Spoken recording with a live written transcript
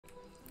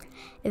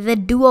the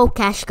Duo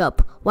Cash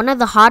Cup, one of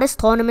the hottest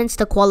tournaments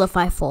to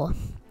qualify for.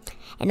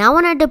 And I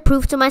wanted to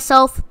prove to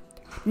myself,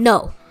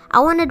 no, I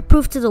wanted to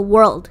prove to the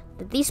world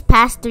that these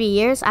past 3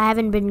 years I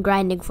haven't been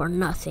grinding for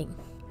nothing.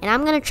 And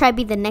I'm gonna try to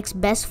be the next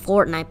best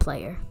Fortnite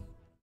player.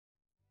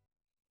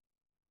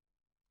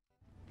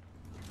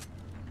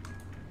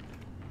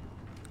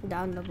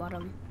 Down the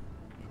bottom.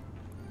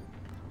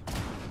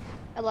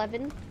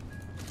 11.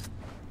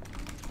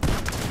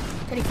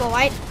 34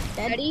 white.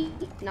 Dead. 30.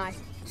 Nice.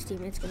 His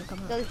teammate's gonna come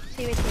up. Those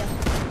teammates here.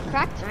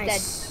 Cracked.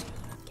 Nice.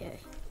 Dead. Okay.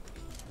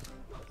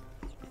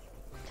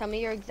 Tell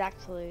me your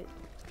exact salute.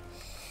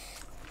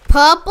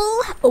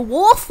 Purple, a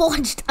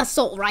Warforged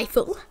assault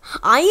rifle.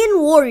 Iron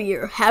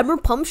Warrior, hammer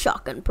pump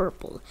shotgun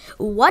purple.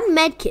 1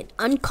 medkit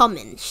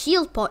uncommon.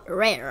 Shield pot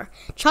rare.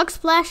 Chug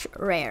splash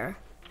rare.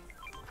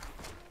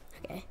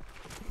 Okay.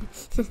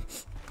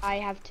 I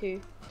have 2.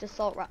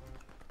 Assault rifle.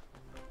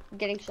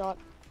 Getting shot.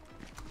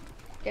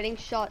 Getting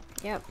shot.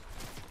 Yep.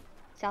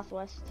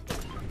 Southwest.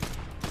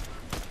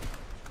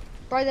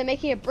 Bro, they're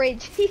making a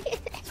bridge.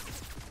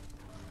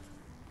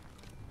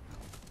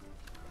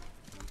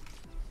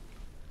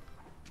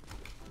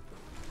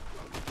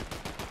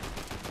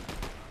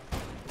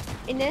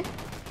 In there.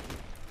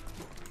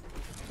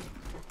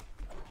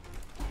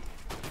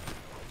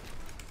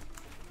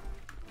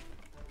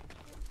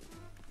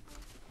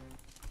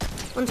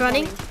 One's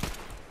running.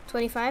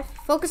 25.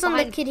 Focus on the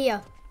Behind. kid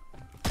here.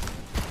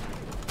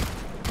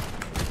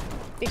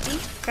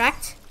 50.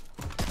 Cracked.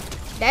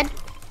 Dead.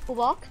 Full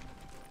block.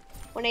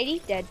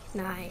 180. Dead.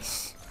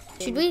 Nice.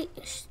 Should we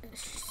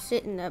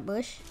sit in that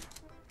bush?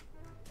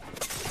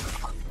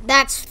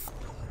 That's...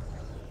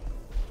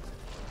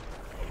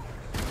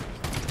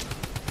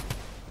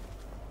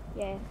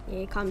 Yeah. Yeah,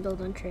 you can't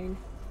build on train.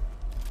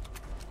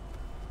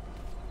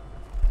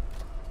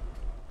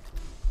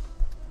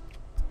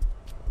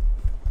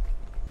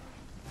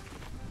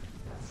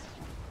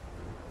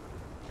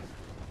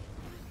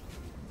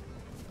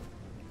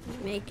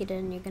 Make it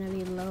in, you're gonna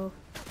be low.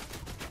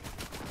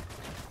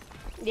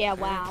 Yeah,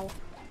 wow.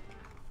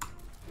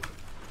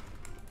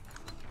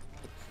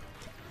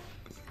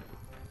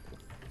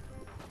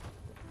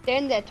 They're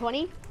in there,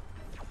 20.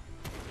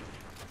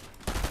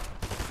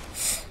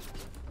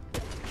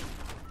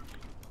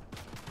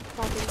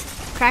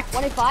 Cracked.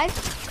 25.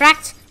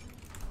 Cracked.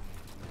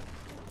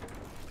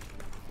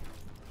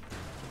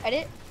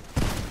 Edit.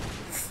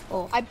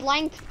 Oh, I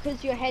blanked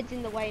because your head's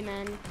in the way,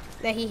 man.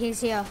 there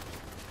he's here.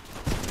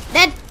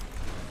 Dead.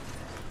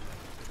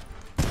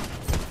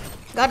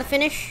 Gotta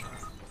finish.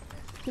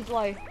 He's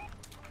low.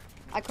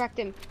 I cracked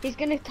him. He's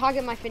gonna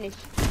target my finish.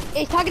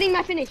 He's targeting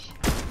my finish.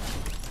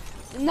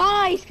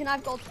 Nice! Can I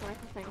have gold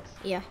sniper? Thanks.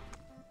 Yeah.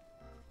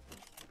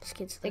 This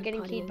kid's They're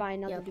getting keyed by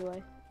another Yep.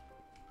 duo.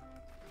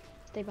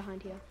 Stay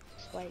behind here.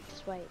 Just wait,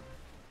 just wait.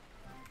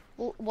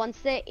 Well, once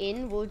they're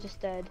in, we'll just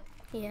dead.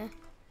 Yeah.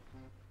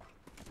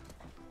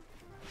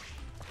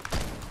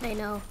 They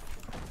know.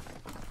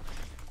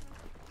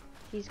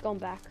 He's gone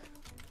back.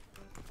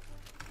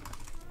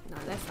 No,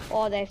 they're fine.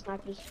 Oh, they have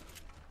snipers.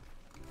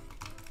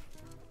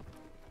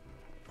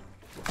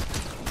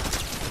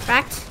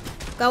 Cracked.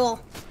 Go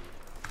all.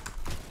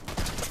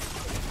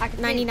 I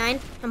can 99.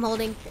 I'm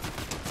holding.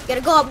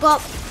 Gotta go up, go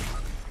up.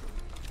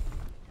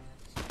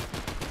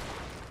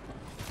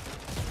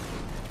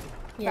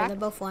 Yeah, Cracked. they're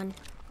both one.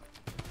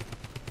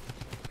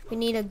 We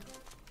need a...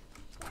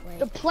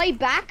 The play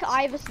back.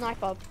 I have a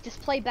sniper.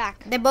 Just play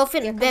back. They're both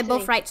in. Yeah, come they're to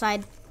both me. right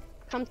side.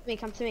 Come to me.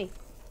 Come to me.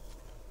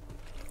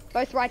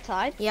 Both right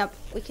side. Yep.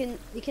 We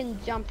can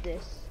jump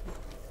this.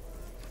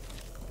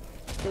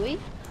 Do we?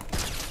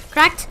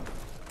 Cracked.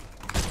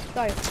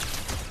 Go.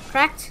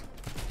 Cracked.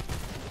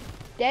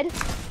 Dead.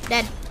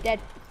 Dead. Dead.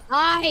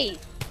 Nice.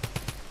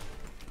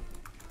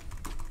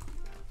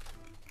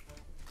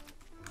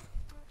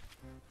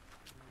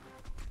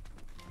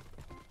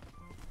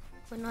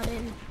 We're not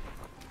in.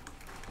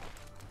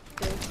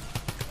 Good.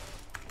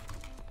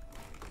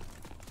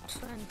 It's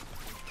fine.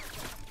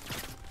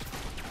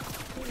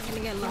 We're gonna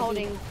get I'm lobbied.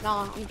 holding.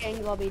 Nah, I'm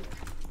getting lobbied.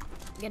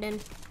 Get in.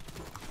 Do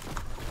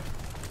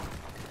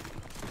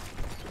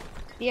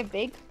you have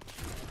big?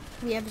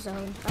 We have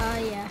zone.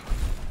 Yeah.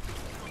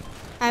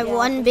 I have Yeah,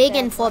 one was big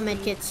gonna and say, 4 I'd rather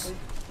medkits. use-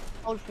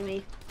 Hold for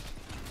me.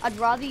 I'd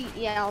rather,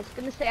 yeah, I was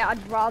gonna say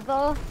I'd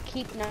rather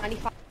keep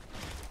 95.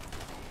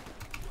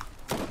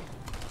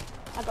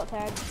 I got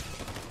tagged.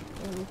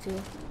 Yeah, me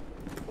too.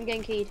 I'm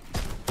getting keyed.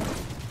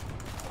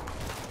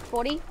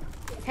 40.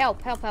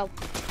 Help, help, help.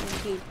 I'm getting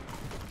keyed.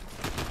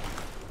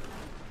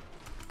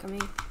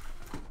 Coming.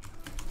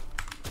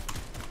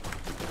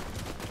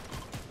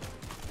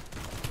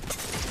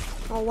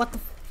 Oh, what the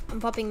I'm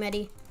popping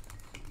Medi.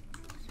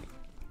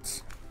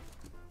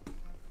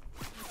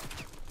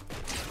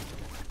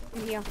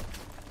 I'm here.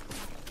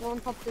 One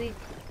top three.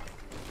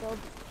 Killed.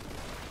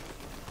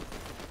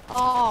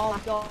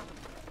 Oh god.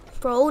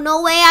 Bro,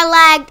 no way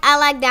I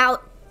lagged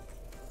out.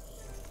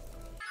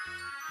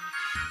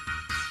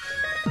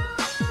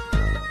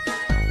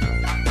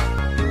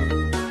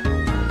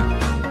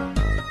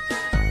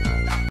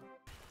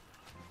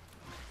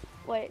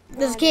 Wait.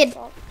 This no, kid.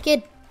 stop.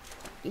 Kid.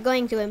 You're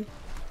going to him.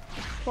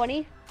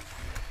 20.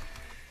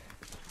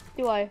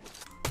 Duo.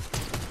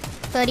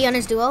 30 on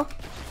his duo.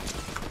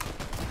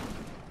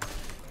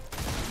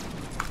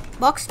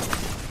 Box.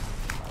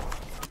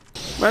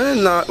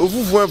 Man, na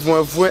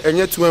ovu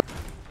enye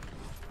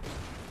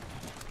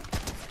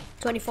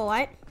 24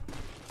 white.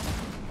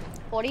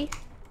 40.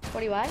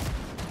 40 white.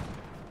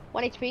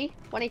 1 HP.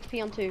 1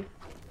 HP on 2.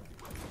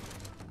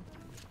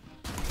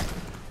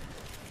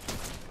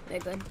 They're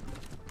good.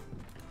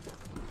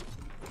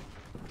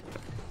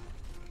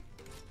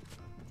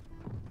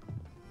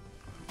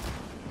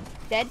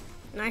 Dead.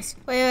 Nice.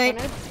 Wait.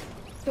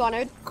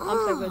 200. I'm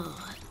so good.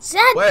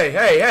 Zed! Wait,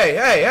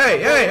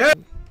 hey.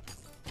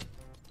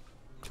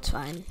 It's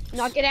fine.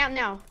 No, get out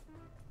now.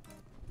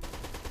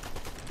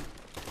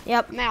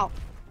 Yep. I'm out.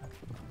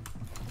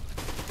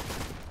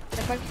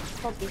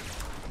 Focus.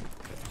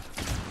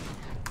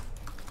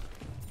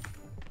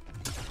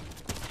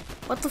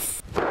 What the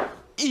f?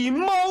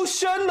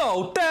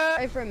 Emotional damn.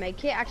 Go for a med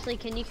kit. Actually,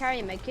 can you carry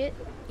a med kit?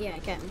 Yeah, I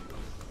can.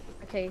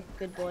 Okay,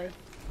 good boy.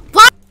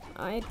 What?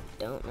 I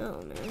don't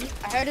know, man.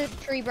 I heard a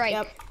tree break.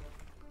 Yep.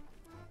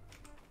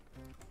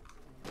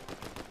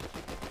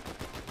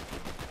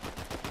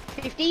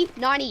 $50,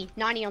 90,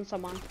 90 on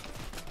someone.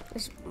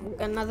 There's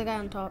another guy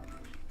on top.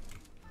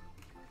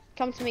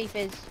 Come to me,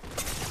 Fizz.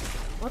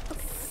 What the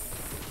f?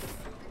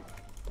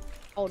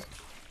 Hold.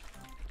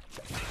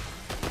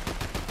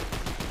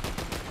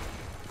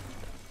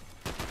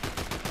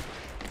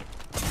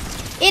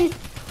 In!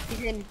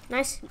 He's in.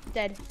 Nice.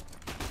 Dead.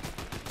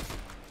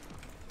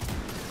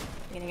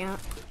 Getting out.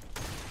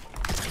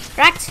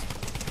 Cracked!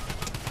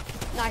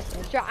 Nice.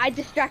 I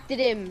distracted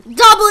him.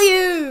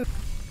 W!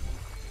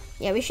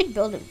 Yeah, we should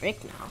build a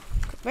brick now.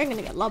 We're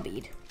gonna get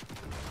lobbied.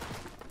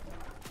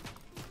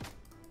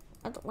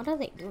 What are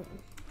they doing?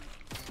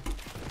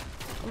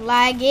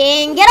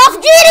 Lagging! Get off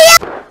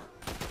GTA!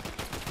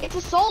 It's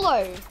a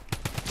solo.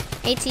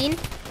 18.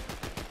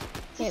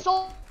 It's a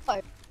solo.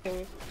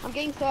 I'm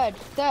getting third.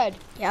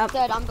 Yep.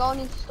 Third. I'm going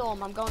into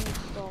storm.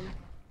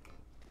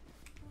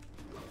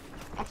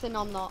 Actually,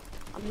 no, I'm not.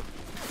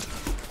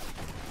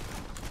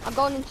 I'm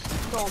going into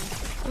storm.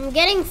 I'm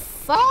getting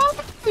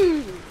fucked.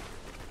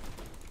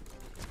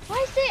 Why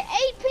is there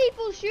 8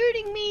 people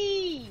shooting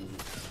me?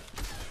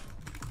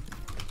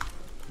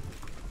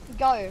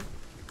 Go.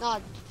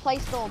 No, play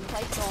storm.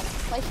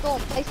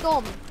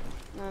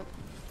 No.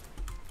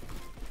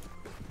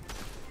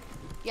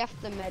 You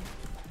have to med.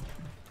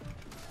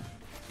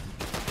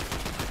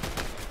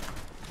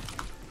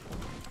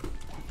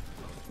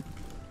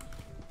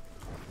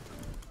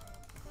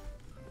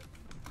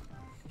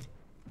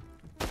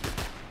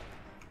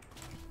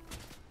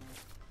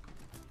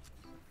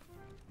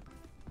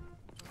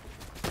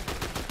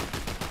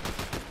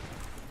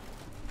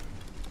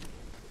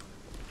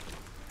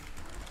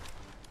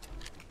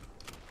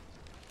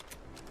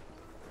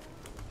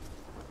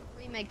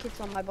 Med kits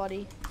on my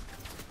body.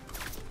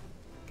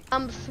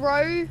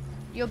 Throw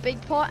your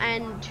big pot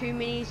and 2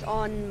 minis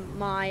on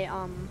my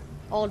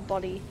old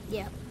body.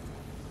 Yeah.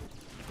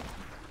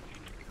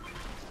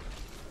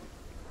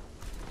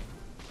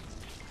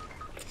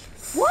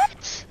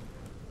 What?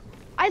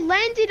 I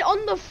landed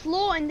on the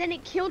floor and then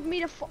it killed me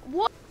to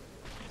what?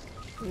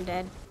 I'm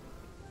dead.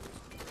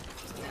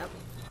 Yep.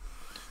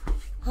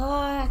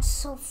 Oh, that's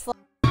so fun.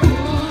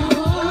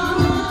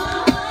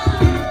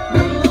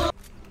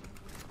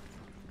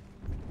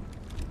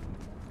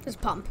 Just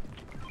pump.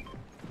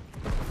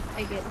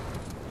 Take it.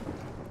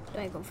 Do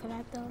I go for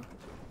that though?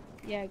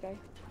 Yeah, go.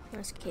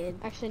 That's kid.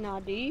 Actually, nah,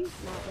 do you?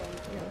 Nah,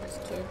 don't. No, that's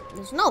kid.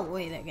 There's no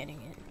way they're getting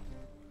it.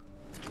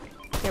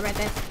 Get right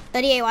there.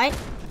 38 white.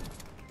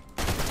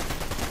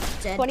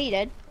 Dead. 20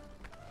 dead.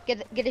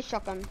 Get a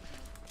shotgun.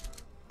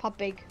 Pop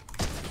big.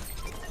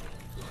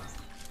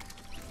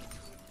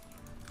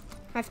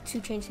 I have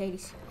 2 chain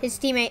 80s. His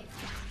teammate.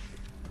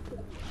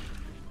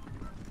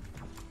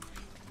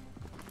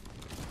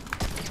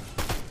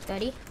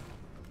 $30.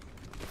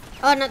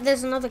 Oh no,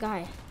 there's another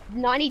guy.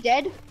 90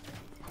 dead.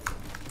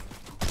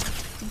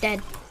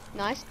 Dead.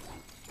 Nice.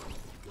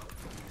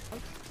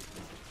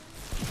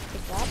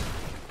 Take that.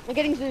 I'm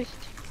getting Zeused.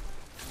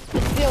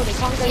 Let's build it.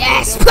 Can't go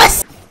Yes! build.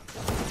 Puss!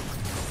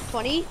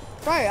 20.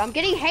 Bro, I'm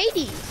getting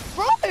Hades.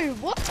 Bro,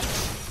 what?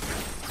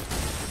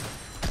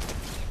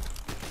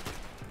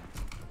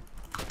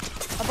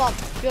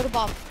 Above. Build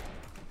above.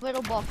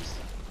 Little box.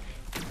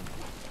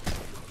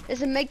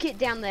 There's a med kit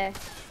down there.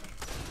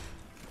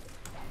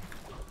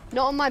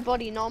 Not on my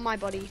body, not on my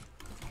body.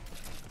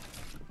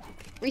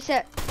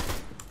 Reset.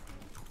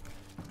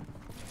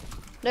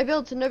 No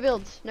builds, no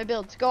builds, no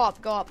builds. Go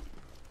up, go up.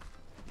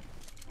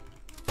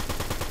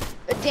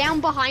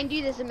 Down behind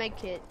you, there's a med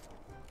kit.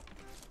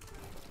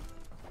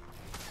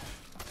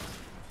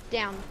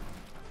 Down.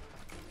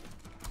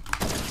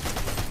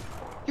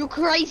 You're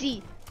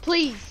crazy.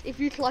 Please, if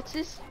you clutch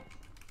this.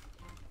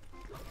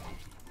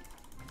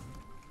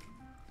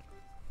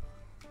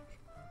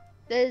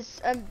 There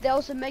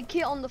was a med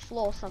kit on the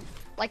floor,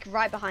 like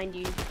right behind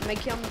you. Med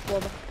kit on the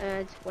floor,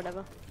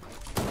 whatever.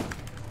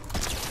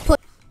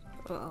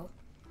 Uh-oh.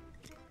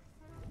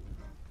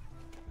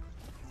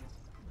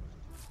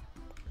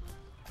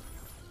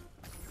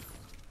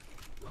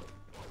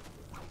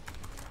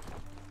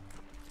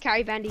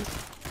 Carry bandies.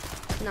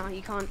 No,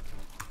 you can't.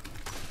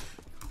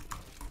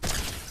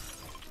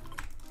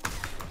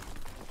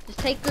 Just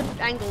take good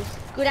angles.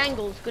 Good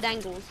angles. Good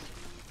angles.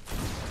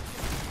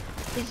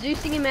 He's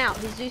Zeusing him out.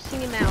 He's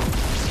Zeusing him out.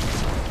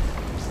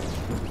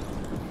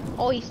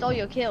 Oh, he stole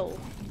your kill.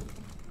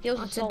 He was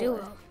What's a a solo.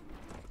 duo?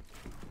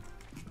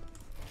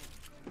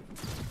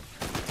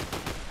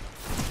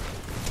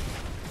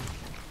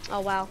 Oh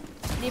wow.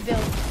 New build.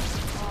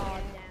 Oh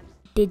damn.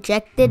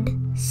 Dejected,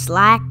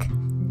 slack,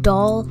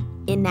 dull,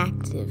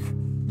 inactive.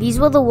 These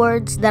were the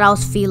words that I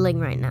was feeling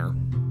right now.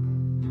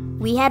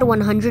 We had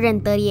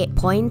 138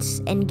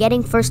 points, and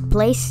getting first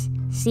place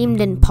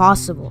seemed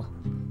impossible.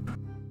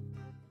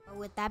 But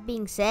with that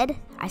being said,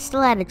 I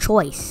still had a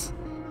choice.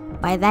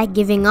 By that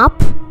giving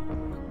up,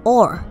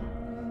 or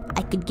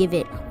I could give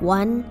it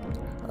one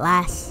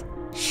last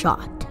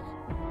shot.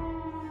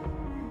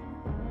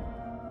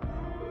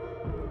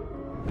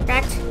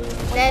 Cracked.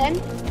 Dead.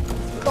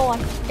 Go on.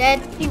 Dead.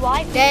 See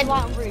white? Dead.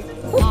 White on roof.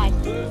 Nice.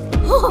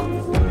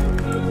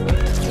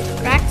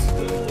 Cracked.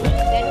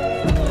 Dead.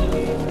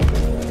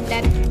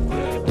 Dead.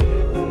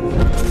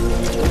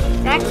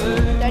 Cracked.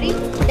 30.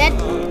 Dead.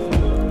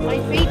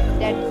 23.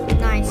 Dead.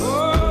 Nice.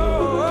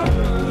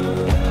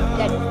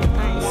 Dead.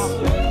 Nice.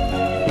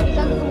 He's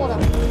under the water.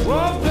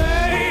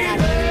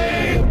 Nice.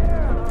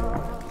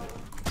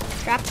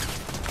 Trapped.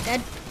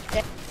 Dead.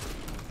 Dead.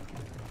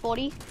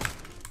 40.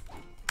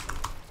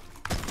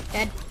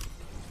 Dead.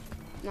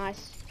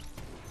 Nice.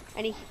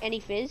 Any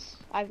fizz?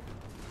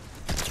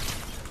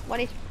 What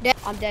is? Dead.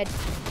 I'm dead.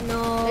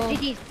 No.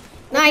 GG's.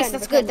 Nice. Return, That's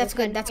return, good. That's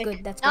return, good. That's quick.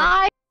 good. That's good.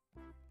 Nice.